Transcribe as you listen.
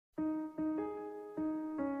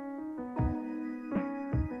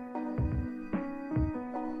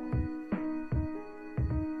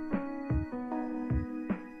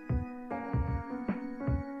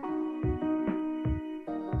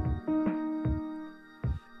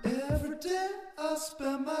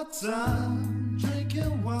time,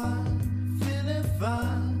 drinking wine, feeling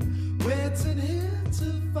fine, waiting here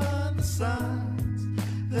to find the signs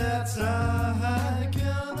that I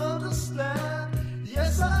can understand.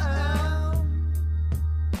 Yes, I am.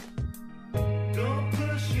 Don't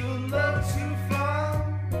push your love too far.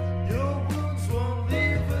 Your wounds won't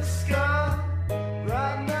leave a scar.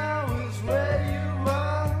 Right now is where you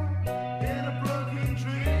are, in a broken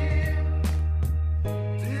dream.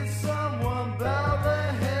 Did someone bow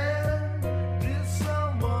their head? Did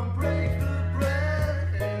someone break the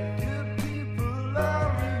bread? Good people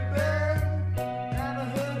are in bed, and I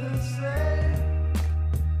heard her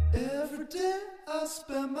say, every day I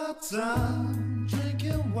spend my time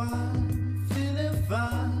drinking wine, feeling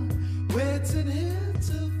fine, waiting here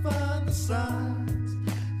to find the signs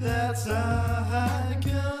that I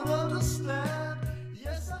can understand.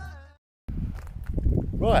 Yes, I am.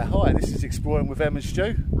 Right, hi, this is Exploring with Em and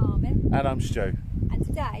Stu. I'm Em. And I'm Stu. And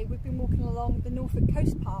today we've been walking along the Norfolk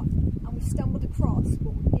coast path and we've stumbled across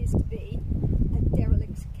what appears to be a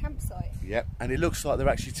derelict campsite. Yep, and it looks like they're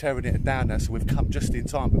actually tearing it down now, so we've come just in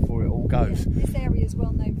time before it all goes. Yeah, this area is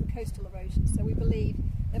well known for coastal erosion, so we believe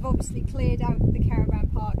they've obviously cleared out the Caravan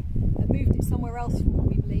Park and moved it somewhere else, from what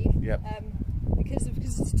we believe. Yep. Because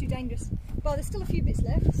it's too dangerous. But there's still a few bits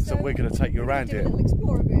left. So we're going to take you around do it. a little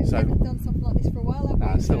explore a bit. So- We haven't done something like this for a while, have we?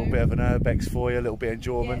 It's a little bit of an urbex for you, a little bit of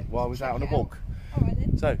enjoyment Yeah, while I was out on a check it out. walk. Alright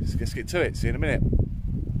then. So let's get to it, see you in a minute.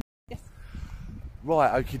 Yes.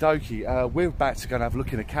 Right, okie dokie, we're about to go and have a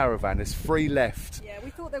look in a caravan. There's 3 left. Yeah, we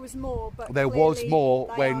thought there was more, but There was clearly more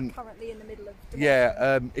they when- are currently in the middle of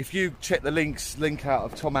Yeah, if you check the link out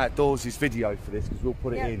of Tom Outdoors' video for this, because we'll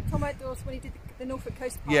put it in. Tom Outdoors, when he did the Norfolk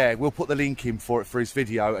Coast Park. Yeah, we'll put the link in for his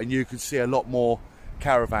video, and you can see a lot more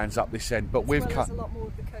caravans up this end. But we've cut a lot more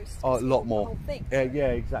of the coast. a lot the more. whole thing, Yeah, so- yeah,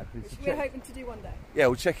 exactly. Which So we're check- hoping to do one day. yeah,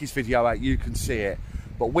 we'll check his video out. You can see it.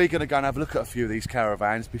 But we're going to go and have a look at a few of these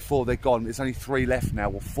caravans before they're gone. There's only 3 left now,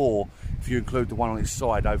 or 4 if you include the one on its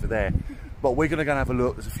side over there. But we're going to go and have a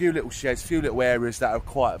look. There's a few little sheds, a few little areas that are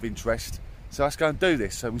quite of interest. So let's go and do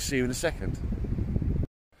this. So we'll see you in a second.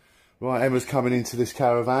 Right, Emma's coming into this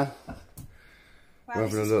caravan. Wow, We're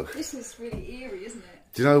having a look. This is really eerie, isn't it?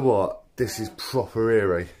 Do you know what? This is proper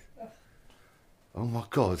eerie. Oh my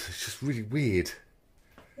God, it's just really weird.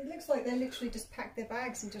 It looks like they literally just packed their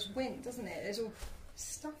bags and just went, doesn't it? There's all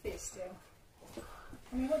stuff here still.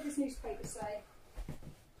 I mean, what does this newspaper say?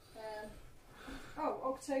 Oh,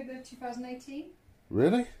 October 2018.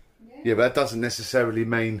 Really? Yeah. Yeah, but that doesn't necessarily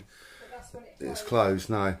mean But that's when it's closed,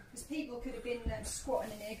 no. Because people could have been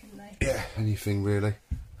squatting in here, couldn't they? Yeah, anything really.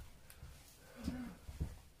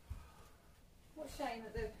 What a shame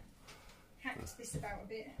that they've hacked this about a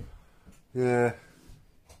bit. Yeah.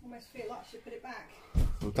 Almost feel like I should put it back.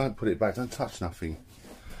 Well, don't put it back, don't touch nothing.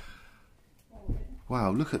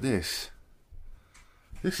 Wow, look at this.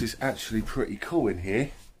 This is actually pretty cool in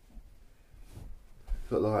here.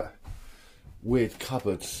 Got like weird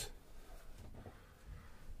cupboards.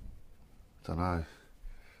 Don't know.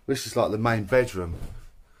 This is like the main bedroom.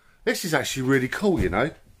 This is actually really cool, you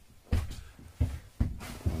know.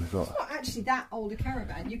 We've got, It's not actually that old a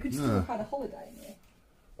caravan. You could still have had a holiday in here.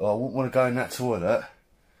 oh, I wouldn't want to go in that toilet,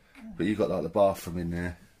 but you've got like the bathroom in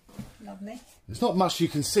there. Lovely. There's not much you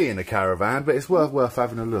can see in a caravan, but it's worth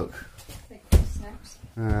having a look. Big quick snaps.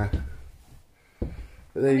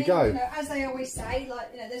 But there you go. You know, as they always say, like,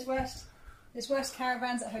 you know, there's worse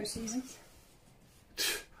caravans at host seasons. I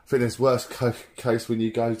think there's worse case when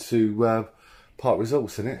you go to Park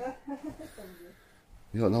Resorts, isn't it?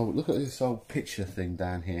 You got no, look at this old picture thing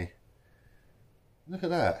down here. Look at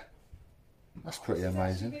that. That's pretty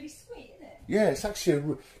amazing. Really sweet, isn't it? Yeah, it's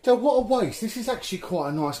actually a, what a waste. This is actually quite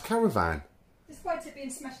a nice caravan. Despite it being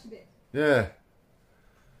smashed a bit. Yeah.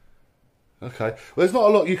 Okay. Well, there's not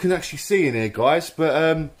a lot you can actually see in here, guys, but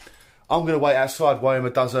I'm going to wait outside while Emma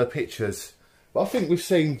does her pictures. But I think we've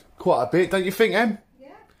seen quite a bit, don't you think, Em? Yeah.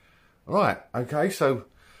 Right, okay, so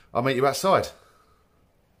I'll meet you outside.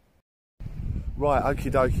 Right,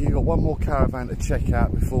 okie dokie, you've got one more caravan to check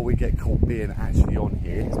out before we get caught being actually on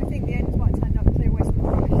here. Because we think the owners might turn up and clear away some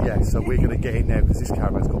rubbish. Yeah, so we're going to get in there because this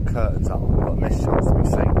caravan's got curtains up and we've got less chance to be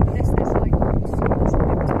seen. There's like swords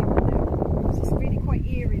and everything. It's really quite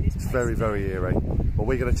eerie, this place. It's very, very eerie. But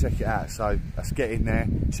we're going to check it out, so let's get in there,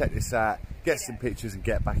 check this out, get some pictures and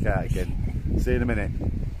get back out again. See you in a minute.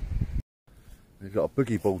 We've got a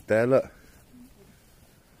boogie board there, look.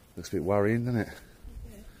 Looks a bit worrying, doesn't it?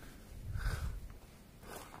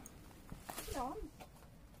 No,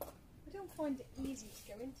 I don't find it easy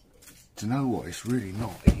to go into these. Do you know what? It's really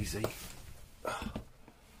not easy.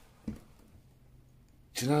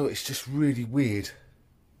 Do you know, it's just really weird.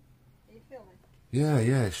 Are you filming? Yeah,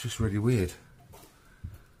 it's just really weird.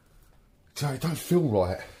 Joe, it don't feel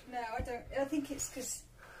right. No, I don't. I think it's because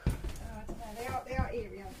I don't know. They are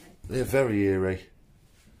eerie, aren't they? They're very eerie.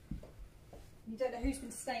 You don't know who's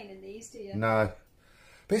been staying in these, do you? No,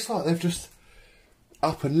 but it's like they've just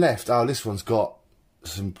up and left. Oh, this one's got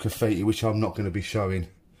some graffiti, which I'm not going to be showing.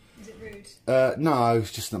 Is it rude? No,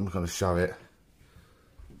 it's just I'm not going to show it.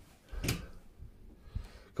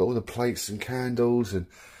 Got all the plates and candles, and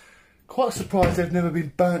quite surprised they've never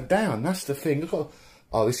been burnt down. That's the thing.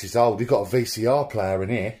 Oh, this is old. You've got a VCR player in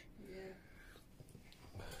here.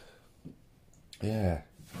 Yeah.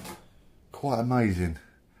 Quite amazing.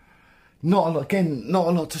 Not a lot, again, not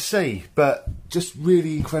a lot to see, but just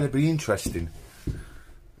really incredibly interesting.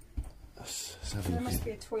 Let's have a There look. must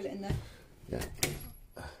be a toilet in there.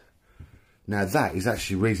 Yeah. Now that is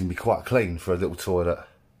actually reasonably quite clean for a little toilet.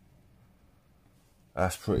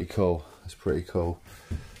 That's pretty cool. That's pretty cool.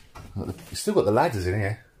 It's still got the ladders in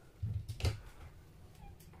here.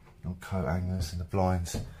 No coat hangers and the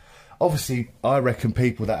blinds. Obviously, I reckon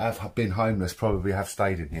people that have been homeless probably have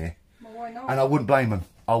stayed in here. Well, why not? And I wouldn't blame them.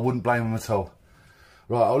 I wouldn't blame them at all.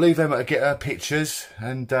 Right, I'll leave them to get pictures,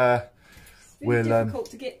 and It's really we'll.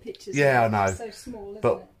 difficult to get pictures. Yeah, I of it. know. It's so small, isn't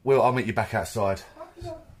But it? I'll meet you back outside.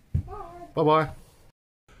 Bye. Bye bye.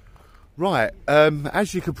 Right,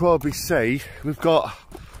 as you can probably see, we've got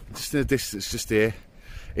just in the distance, just here,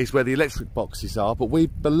 is where the electric boxes are. But we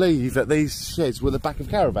believe that these sheds were the back of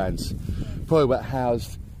caravans, probably what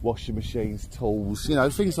housed washing machines, tools, you know,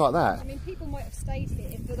 things like that. I mean, people might have stayed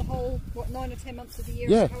here for the whole, what, 9 or 10 months of the year,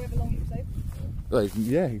 Yeah. or however long it was open. Well,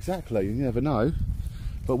 yeah, exactly. You never know.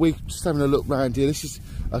 But we're just having a look round here. This is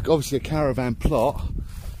obviously a caravan plot,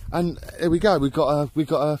 and here we go. We've got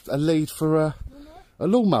a lead for a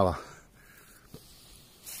lawnmower.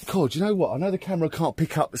 God, you know what? I know the camera can't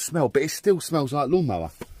pick up the smell, but it still smells like lawnmower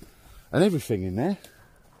and everything in there.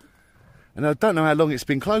 And I don't know how long it's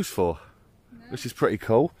been closed for, which is pretty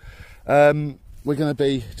cool. We're going to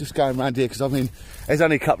be just going around here because I mean, there's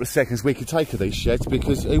only a couple of seconds we could take of these sheds,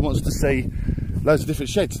 because who wants to see loads of different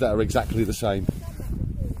sheds that are exactly the same?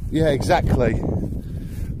 Yeah, exactly.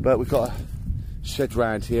 But we've got a shed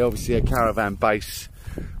round here. Obviously, a caravan base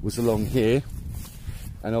was along here,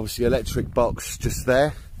 and obviously, electric box just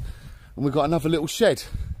there. And we've got another little shed,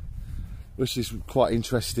 which is quite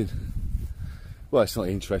interesting. Well, it's not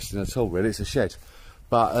interesting at all, really. It's a shed,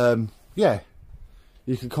 but yeah,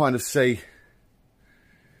 you can kind of see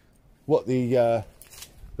what the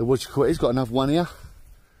what you call it. It's got another one here.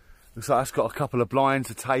 Looks like that's got a couple of blinds,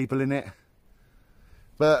 a table in it.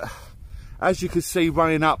 But as you can see,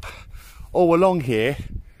 running up all along here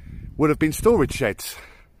would have been storage sheds.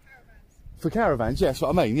 For caravans, yeah, that's what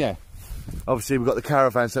I mean, yeah. Obviously, we've got the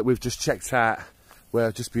caravans that we've just checked out,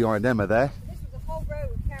 where just behind them are there. This was a whole row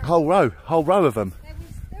of caravans. Whole row of them. There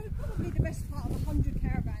was probably the best part of 100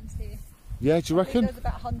 caravans here. Yeah, do you reckon? There's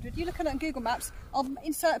about 100. You look at it on Google Maps, I'll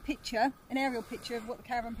insert a picture, an aerial picture of what the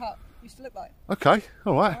Caravan Park used to look like. Okay,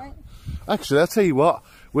 all right. All right? Actually, I'll tell you what,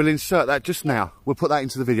 we'll insert that just now. We'll put that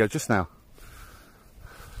into the video just now.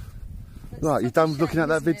 It's Right, such you're a done looking at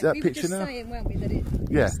that shame, isn't it? picture We were now? just saying, weren't we,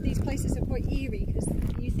 that Yeah. these places are quite eerie, because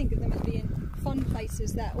you think of them as being fun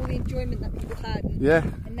places, that all the enjoyment that people had, and, Yeah.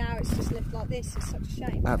 and now it's just left like this. It's such a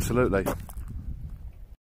shame. Absolutely.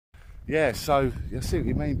 Yeah, so I see what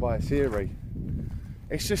you mean by it's eerie.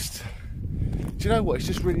 It's just, do you know what? It's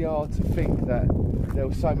just really hard to think that there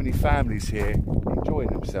were so many families here enjoying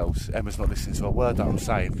themselves. Emma's not listening to a word that I'm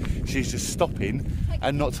saying. She's just stopping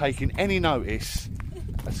and not taking any notice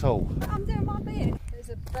at all. But I'm doing my bit. There's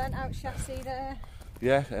a burnt out chassis there.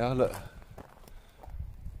 Yeah, look.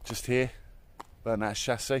 Just here, burnt out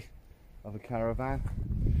chassis of a caravan.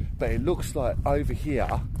 But it looks like over here,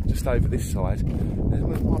 just over this side, there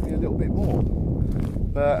might be a little bit more.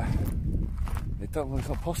 But it don't, well, it's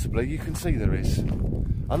not possibly, you can see there is.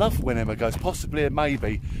 I love when Emma goes possibly and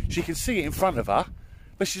maybe. She can see it in front of her,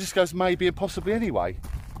 but she just goes maybe and possibly anyway.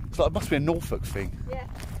 It's like, it must be a Norfolk thing. Yeah.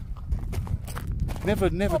 Never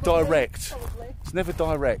Probably, direct. Probably. It's never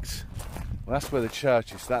direct. Well, that's where the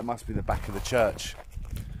church is. So that must be the back of the church.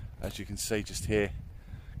 As you can see just here,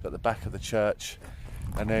 got the back of the church.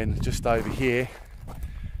 And then just over here,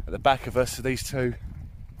 at the back of us, are these two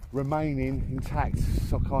remaining intact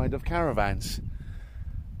sort of kind of caravans.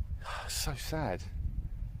 So sad.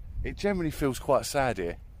 It generally feels quite sad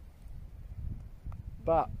here.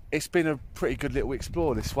 But it's been a pretty good little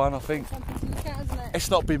explore, this one, I think. Something to look at, hasn't it? It's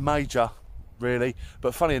not been major, really,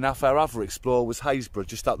 but funny enough, our other explore was Happisburgh,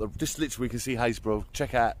 just literally we can see Happisburgh.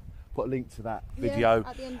 Check out, put a link to that video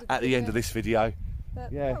at the end of of this video.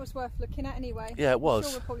 But Yeah. that was worth looking at anyway. Yeah, it I'm was.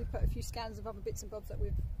 sure we'll probably put a few scans of other bits and bobs that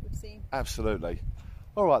we've seen. Absolutely.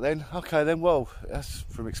 All right then. Okay then. Well, that's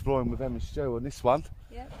from exploring with Em and Stu on this one.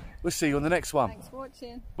 Yep. We'll see you on the next one. Thanks for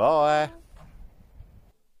watching. Bye.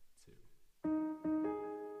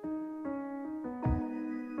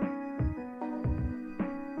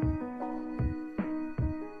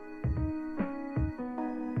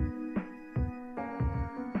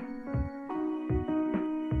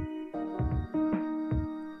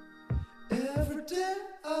 Every day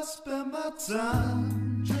I spend my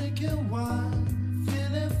time drinking wine,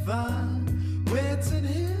 feeling fine, waiting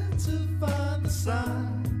here to find the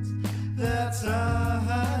signs that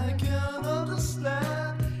I can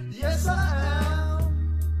understand. Yes, I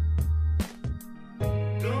am.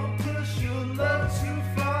 Don't push your love too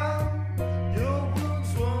far. Your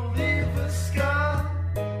wounds won't leave a scar.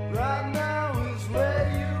 Right now is where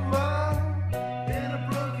you are, in a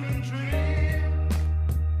broken dream.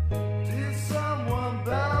 Did someone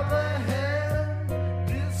bow their head?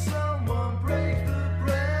 Did someone break the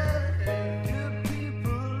bread? Good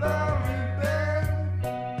people are in bed,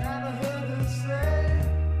 and I heard them say,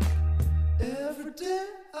 every day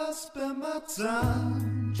I spend my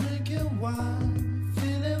time drinking wine,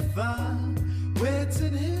 feeling fine,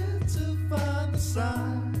 waiting here to find the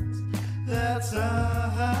signs that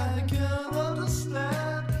I can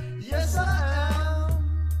understand. Yes, I am.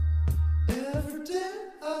 Every day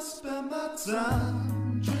I spend my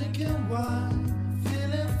time drinking wine,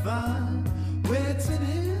 feeling fine, waiting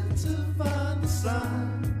here to find the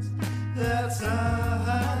signs that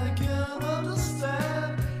I can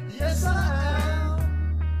understand. Yes, I am.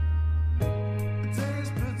 Days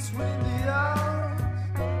between the hours,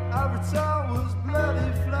 every tower's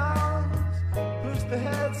bloody flowers, push the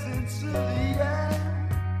heads into the air.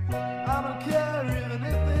 I don't care even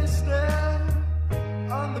if they stare.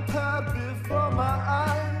 On the pad before my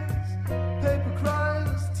eyes, paper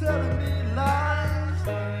cries telling me lies,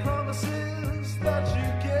 promises that you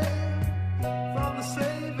gave from the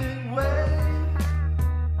saving way.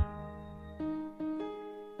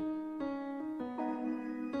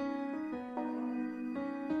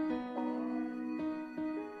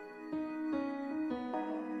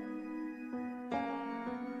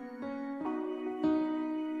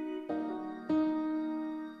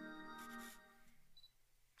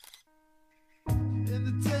 In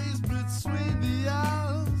the days between the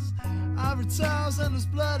hours, ivory towels and those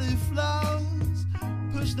bloody flowers,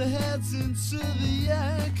 push their heads into the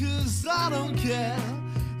air, 'cause I don't care,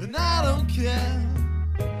 and I don't care.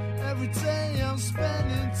 Every day I'm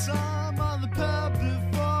spending time on the pad before